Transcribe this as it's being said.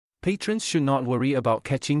Patrons should not worry about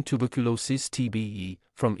catching tuberculosis (TBE)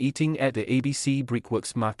 from eating at the ABC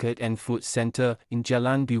Brickworks Market and Food Center in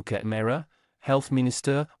Jalan Bukit Merah, Health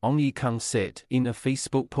Minister Ong Ye Kung said in a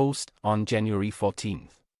Facebook post on January 14.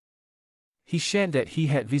 He shared that he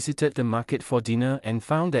had visited the market for dinner and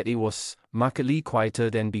found that it was markedly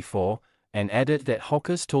quieter than before, and added that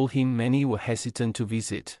hawkers told him many were hesitant to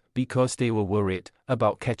visit because they were worried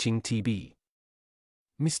about catching TB.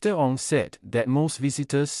 Mr. Ong said that most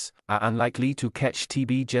visitors are unlikely to catch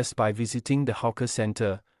TB just by visiting the hawker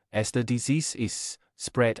center, as the disease is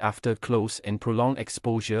spread after close and prolonged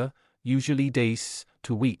exposure, usually days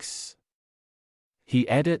to weeks. He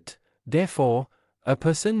added, therefore, a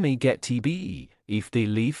person may get TB if they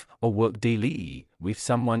live or work daily with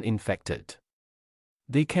someone infected.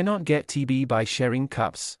 They cannot get TB by sharing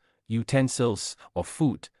cups, utensils, or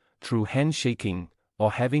food, through handshaking,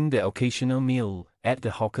 or having the occasional meal at the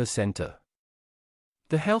hawker center.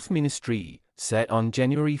 The Health Ministry said on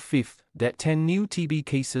January 5 that 10 new TB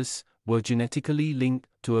cases were genetically linked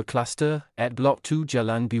to a cluster at Block 2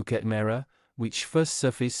 Jalan Bukit Merah, which first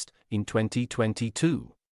surfaced in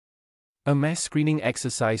 2022. A mass screening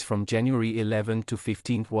exercise from January 11 to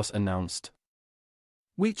 15 was announced,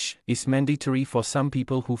 which is mandatory for some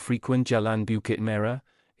people who frequent Jalan Bukit Merah,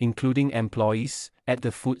 including employees at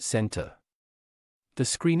the food center. The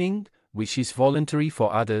screening, which is voluntary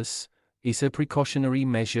for others, is a precautionary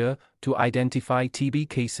measure to identify TB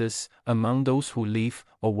cases among those who live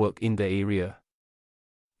or work in the area,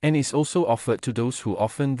 and is also offered to those who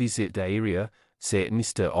often visit the area, said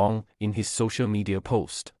Mr. Ong in his social media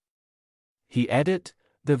post. He added,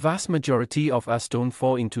 the vast majority of us don't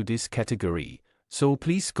fall into this category, so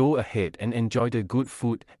please go ahead and enjoy the good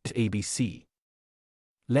food at ABC.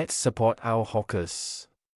 Let's support our hawkers.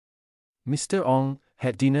 Mr. Ong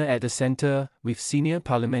had dinner at the center with Senior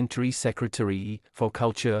Parliamentary Secretary for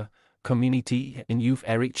Culture, Community and Youth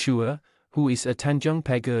Eric Chua, who is a Tanjong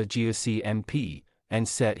Pagar GRC MP, and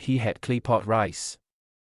said he had claypot rice,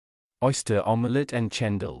 oyster omelette and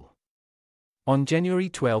chendol. On January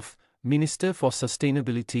 12, Minister for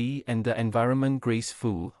Sustainability and the Environment Grace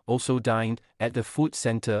Fu also dined at the food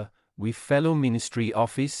center with fellow ministry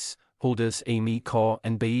office holders Amy Khor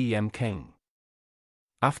and Baey Yam Keng.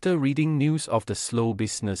 After reading news of the slow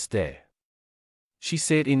business there, she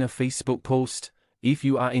said in a Facebook post, if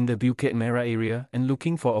you are in the Bukit Merah area and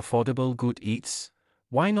looking for affordable good eats,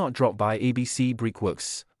 why not drop by ABC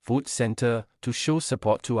Brickworks Food Center to show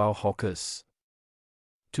support to our hawkers.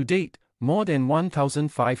 To date, more than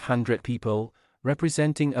 1,500 people,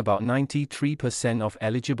 representing about 93% of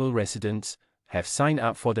eligible residents, have signed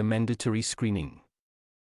up for the mandatory screening.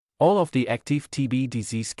 All of the active TB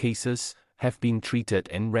disease cases have been treated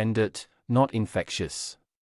and rendered not infectious.